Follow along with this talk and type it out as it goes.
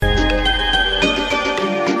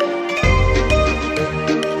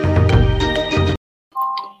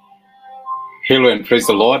Hello and praise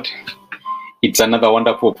the Lord. It's another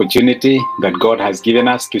wonderful opportunity that God has given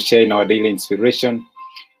us to share in our daily inspiration,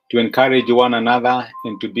 to encourage one another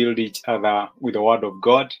and to build each other with the word of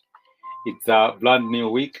God. It's a brand new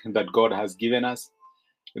week that God has given us.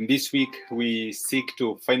 And this week we seek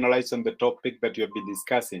to finalize on the topic that we have been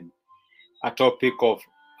discussing, a topic of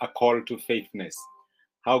a call to faithfulness.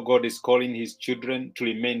 How God is calling his children to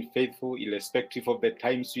remain faithful irrespective of the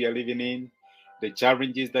times we are living in, the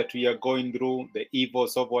challenges that we are going through, the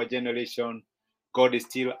evils of our generation. God is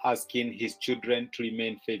still asking his children to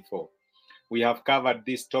remain faithful. We have covered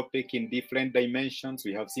this topic in different dimensions.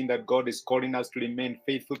 We have seen that God is calling us to remain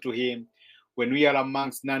faithful to him. When we are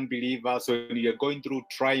amongst non-believers, when we are going through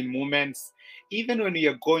trying moments, even when we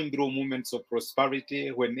are going through moments of prosperity,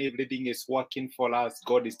 when everything is working for us,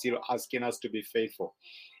 God is still asking us to be faithful.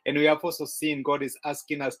 And we have also seen God is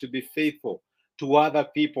asking us to be faithful to other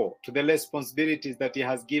people, to the responsibilities that he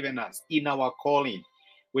has given us in our calling.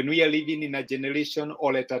 When we are living in a generation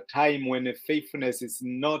or at a time when faithfulness is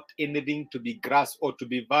not anything to be grasped or to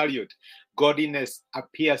be valued, godliness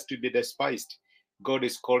appears to be despised. God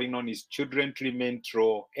is calling on his children to remain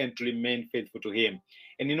true and to remain faithful to him.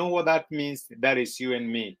 And you know what that means? That is you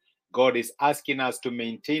and me. God is asking us to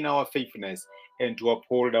maintain our faithfulness and to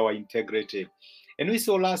uphold our integrity. And we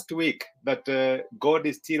saw last week that God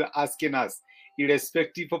is still asking us,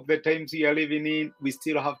 irrespective of the times we are living in, we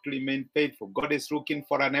still have to remain faithful. God is looking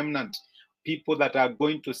for an remnant, people that are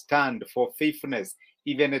going to stand for faithfulness,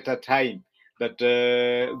 even at a time that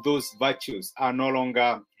those virtues are no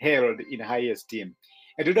longer held in high esteem.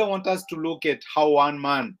 And today I want us to look at how one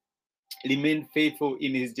man remained faithful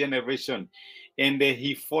in his generation, and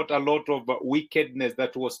he fought a lot of wickedness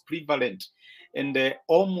that was prevalent, and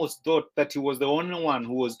almost thought that he was the only one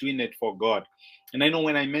who was doing it for God. And I know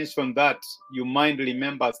when I mentioned that, your mind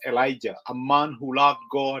remembers Elijah, a man who loved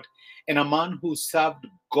God and a man who served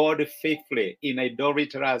God faithfully in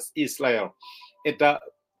idolatrous Israel, at a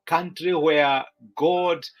country where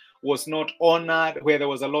God was not honored, where there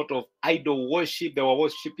was a lot of idol worship. They were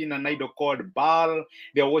worshiping an idol called Baal.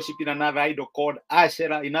 They were worshiping another idol called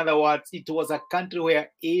Asherah. In other words, it was a country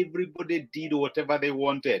where everybody did whatever they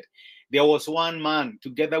wanted. There was one man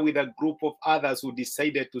together with a group of others who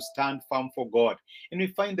decided to stand firm for God. And we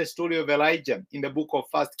find the story of Elijah in the book of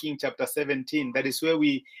 1 Kings chapter 17. That is where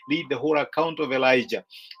we read the whole account of Elijah.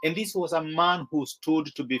 And this was a man who stood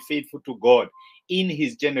to be faithful to God in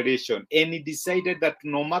his generation. And he decided that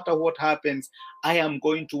no matter what happens, I am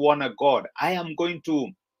going to honor God. I am going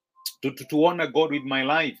to honor God with my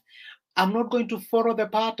life. I'm not going to follow the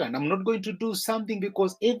pattern. I'm not going to do something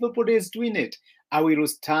because everybody is doing it. I will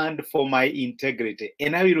stand for my integrity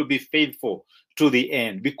and I will be faithful to the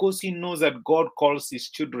end, because he knows that God calls his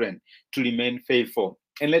children to remain faithful.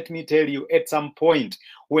 And let me tell you, at some point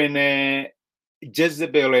when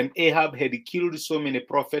Jezebel and Ahab had killed so many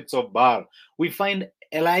prophets of Baal, we find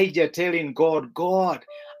Elijah telling God, God,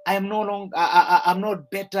 I am no longer, I'm not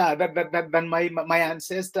better than my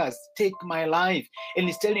ancestors. Take my life. And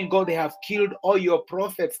he's telling God, they have killed all your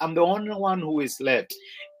prophets. I'm the only one who is left.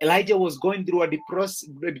 Elijah was going through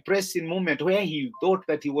a depressing moment where he thought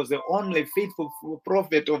that he was the only faithful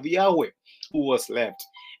prophet of Yahweh who was left.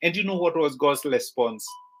 And you know what was God's response?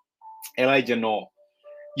 Elijah, no.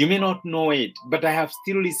 You may not know it, but I have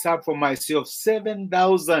still reserved for myself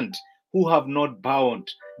 7,000 who have not bowed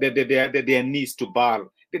their knees to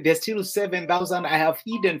Baal. There's still 7,000 I have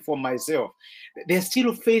hidden for myself. There's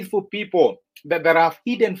still faithful people that I've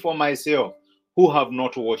hidden for myself who have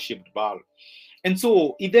not worshipped Baal. And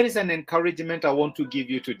so, if there is an encouragement I want to give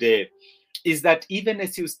you today, is that even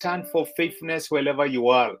as you stand for faithfulness wherever you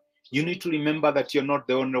are, you need to remember that you're not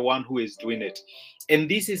the only one who is doing it. And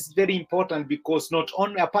this is very important, because not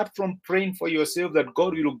only, apart from praying for yourself that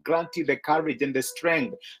God will grant you the courage and the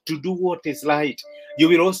strength to do what is right, you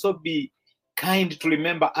will also be kind to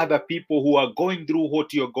remember other people who are going through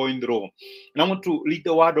what you're going through. And I want to read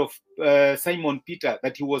the word of Simon Peter,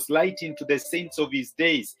 that he was writing to the saints of his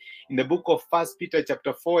days in the book of 1 Peter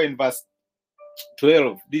chapter 4 and verse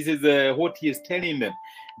 12. This is what he is telling them.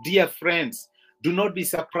 Dear friends, do not be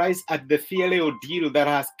surprised at the fiery ordeal that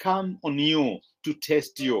has come on you to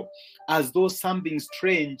test you, as though something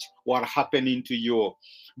strange were happening to you.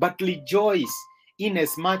 But rejoice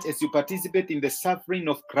inasmuch as you participate in the suffering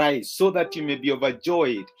of Christ, so that you may be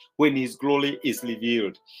overjoyed when his glory is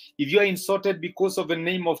revealed. If you are insulted because of the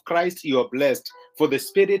name of Christ, you are blessed, for the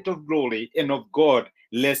Spirit of glory and of God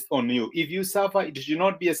rests on you. If you suffer, it should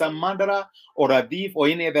not be as a murderer or a thief or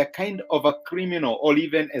any other kind of a criminal, or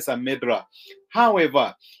even as a murderer.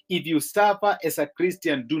 However, if you suffer as a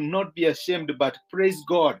Christian, do not be ashamed, but praise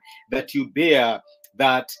God that you bear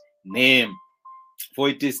that name. For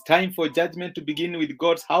it is time for judgment to begin with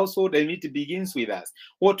God's household, and it begins with us.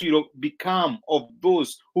 What will become of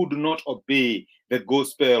those who do not obey the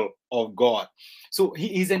gospel of God? So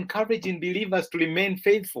he is encouraging believers to remain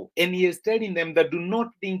faithful, and he is telling them that do not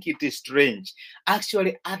think it is strange.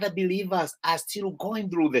 Actually, other believers are still going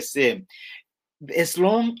through the same. As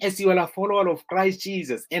long as you are a follower of Christ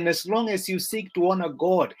Jesus, and as long as you seek to honor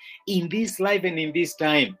God in this life and in this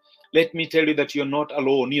time, let me tell you that you're not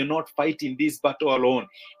alone. You're not fighting this battle alone,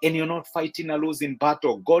 and you're not fighting a losing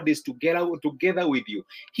battle. God is together with you.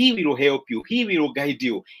 He will help you. He will guide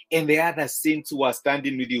you. And the other saints who are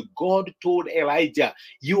standing with you, God told Elijah,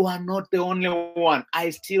 you are not the only one. I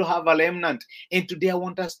still have a remnant. And today I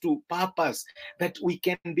want us to purpose that we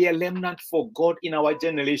can be a remnant for God in our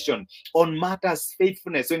generation on matters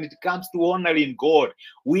faithfulness when it comes to honoring God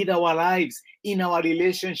with our lives, in our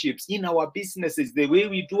relationships, in our businesses, the way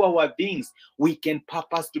we do our things. We can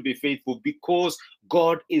purpose to be faithful because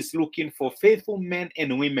God is looking for faithful men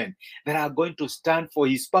and women that are going to stand for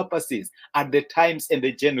his purposes at the times and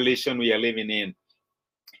the generation we are living in.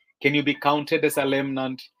 Can you be counted as a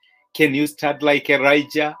remnant? Can you start like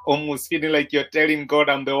Elijah, almost feeling like you're telling God,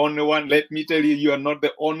 I'm the only one? Let me tell you, you are not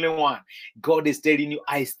the only one. God is telling you,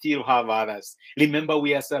 I still have others. Remember,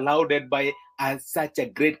 we are surrounded by such a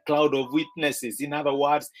great cloud of witnesses. In other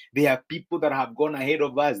words, there are people that have gone ahead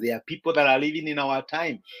of us. There are people that are living in our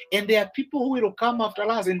time. And there are people who will come after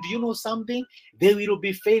us. And do you know something? They will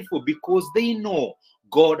be faithful because they know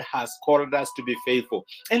God has called us to be faithful.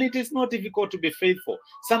 And it is not difficult to be faithful.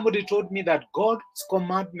 Somebody told me that God's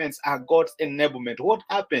commandments are God's enablement. What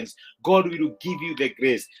happens? God will give you the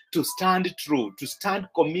grace to stand true, to stand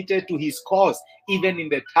committed to his cause, even in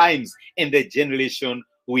the times and the generation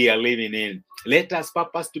we are living in. Let us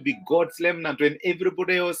purpose to be God's remnant when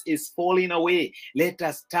everybody else is falling away. Let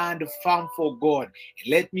us stand firm for God.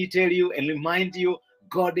 Let me tell you and remind you,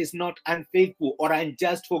 God is not unfaithful or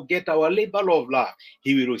unjust. Forget our labor of love.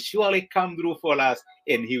 He will surely come through for us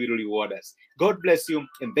and he will reward us. God bless you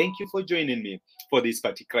and thank you for joining me for this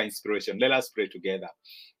particular inspiration. Let us pray together.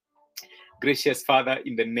 Gracious Father,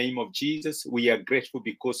 in the name of Jesus, we are grateful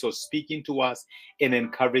because of speaking to us and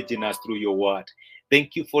encouraging us through your word.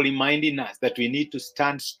 Thank you for reminding us that we need to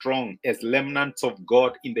stand strong as remnants of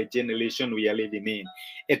God in the generation we are living in.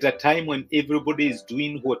 At a time when everybody is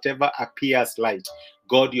doing whatever appears right,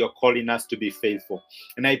 God, you're calling us to be faithful.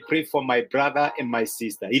 And I pray for my brother and my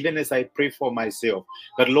sister, even as I pray for myself,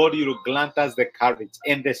 that Lord, you will grant us the courage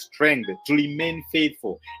and the strength to remain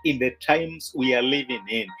faithful in the times we are living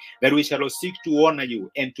in, that we shall seek to honor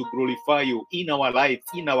you and to glorify you in our lives,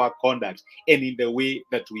 in our conduct, and in the way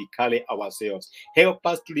that we carry ourselves. Help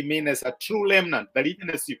us to remain as a true remnant, that even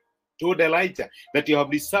as you told Elijah that you have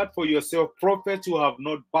reserved for yourself prophets who have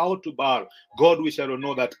not bowed to Baal. God, we shall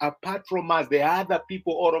know that apart from us, there are other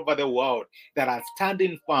people all over the world that are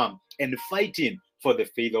standing firm and fighting for the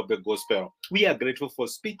faith of the gospel. We are grateful for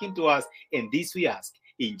speaking to us, and this we ask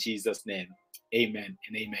in Jesus' name. Amen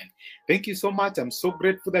and amen. Thank you so much. I'm so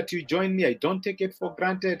grateful that you joined me. I don't take it for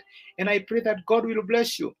granted. And I pray that God will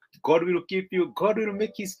bless you. God will keep you. God will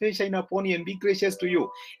make his face shine upon you and be gracious to you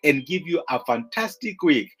and give you a fantastic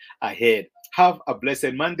week ahead. Have a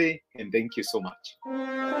blessed Monday and thank you so much.